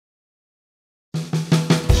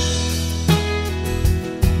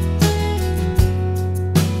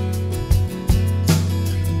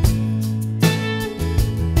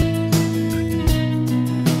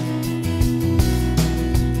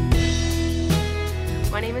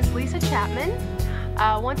My name is Chapman.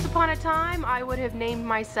 Once upon a time, I would have named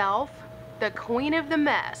myself the Queen of the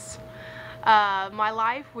Mess. My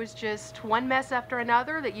life was just one mess after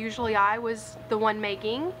another that usually I was the one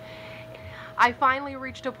making. I finally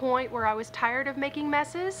reached a point where I was tired of making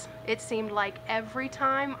messes. It seemed like every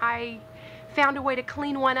time I found a way to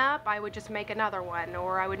clean one up, I would just make another one,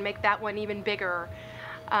 or I would make that one even bigger.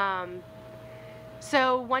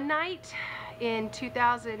 So one night in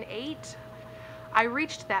 2008, I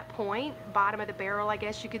reached that point, bottom of the barrel, I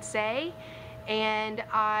guess you could say, and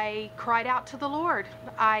I cried out to the Lord.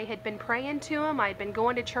 I had been praying to Him, I had been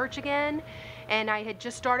going to church again, and I had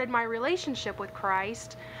just started my relationship with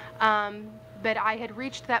Christ, but I had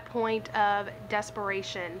reached that point of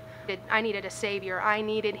desperation. I needed a Savior. I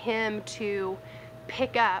needed Him to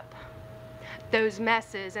pick up those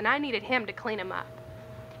messes, and I needed Him to clean them up.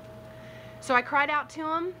 So I cried out to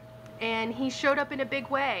Him, and He showed up in a big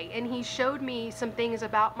way, and He showed me some things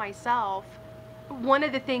about myself. One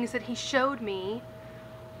of the things that He showed me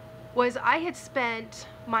was I had spent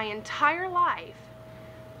my entire life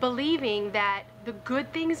believing that the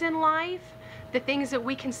good things in life, the things that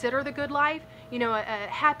we consider the good life, you know, a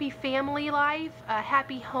happy family life, a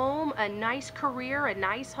happy home, a nice career, a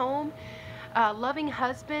nice home, a loving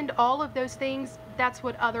husband, all of those things, that's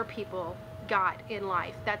what other people got in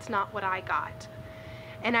life. That's not what I got.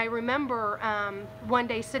 And I remember one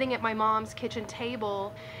day sitting at my mom's kitchen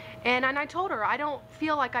table, and I told her, I don't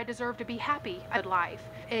feel like I deserve to be happy in life.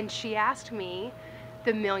 And she asked me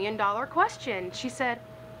the million-dollar question. She said,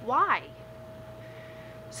 why?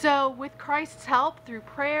 So with Christ's help, through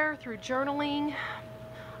prayer, through journaling,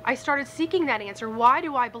 I started seeking that answer. Why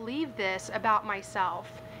do I believe this about myself?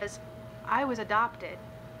 Because I was adopted.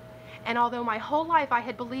 And although my whole life I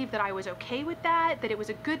had believed that I was okay with that it was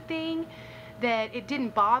a good thing, that it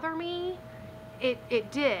didn't bother me,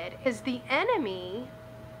 it did. As the enemy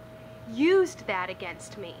used that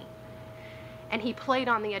against me. And he played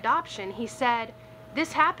on the adoption. He said,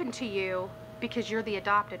 this happened to you because you're the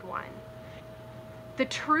adopted one. The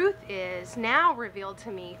truth is now revealed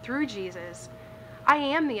to me through Jesus. I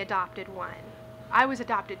am the adopted one. I was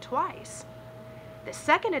adopted twice. The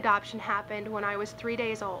second adoption happened when I was 3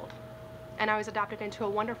 days old, and I was adopted into a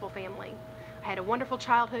wonderful family. I had a wonderful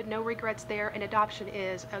childhood, no regrets there, and adoption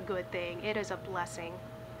is a good thing. It is a blessing.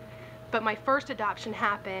 But my first adoption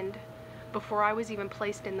happened before I was even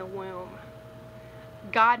placed in the womb.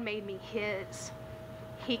 God made me His.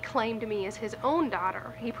 He claimed me as His own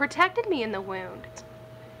daughter. He protected me in the womb.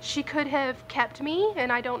 She could have kept me,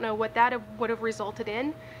 and I don't know what that would have resulted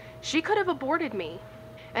in. She could have aborted me.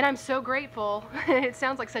 And I'm so grateful. It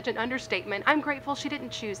sounds like such an understatement. I'm grateful she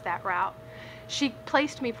didn't choose that route. She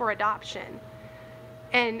placed me for adoption.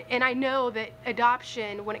 And I know that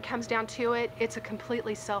adoption, when it comes down to it, it's a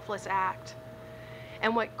completely selfless act.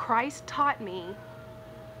 And what Christ taught me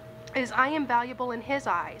is I am valuable in His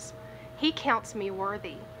eyes. He counts me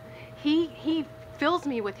worthy. He fills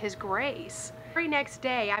me with His grace. The very next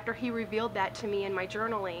day after He revealed that to me in my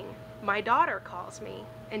journaling, my daughter calls me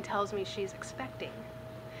and tells me she's expecting.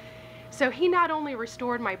 So He not only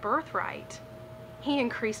restored my birthright, He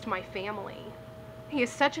increased my family. He is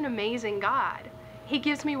such an amazing God. He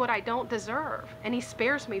gives me what I don't deserve, and He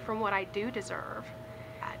spares me from what I do deserve.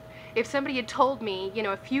 If somebody had told me, you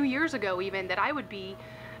know, a few years ago even, that I would be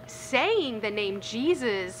saying the name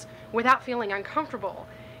Jesus without feeling uncomfortable,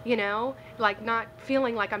 you know, like not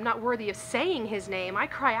feeling like I'm not worthy of saying His name. I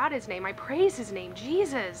cry out His name. I praise His name,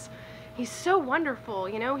 Jesus. He's so wonderful,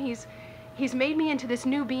 you know. He's made me into this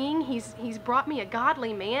new being. He's brought me a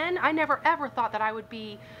godly man. I never ever thought that I would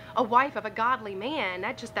be a wife of a godly man.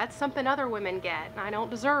 That's something other women get. I don't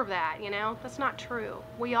deserve that, you know. That's not true.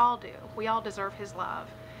 We all do. We all deserve His love.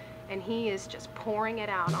 And He is just pouring it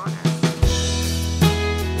out on us.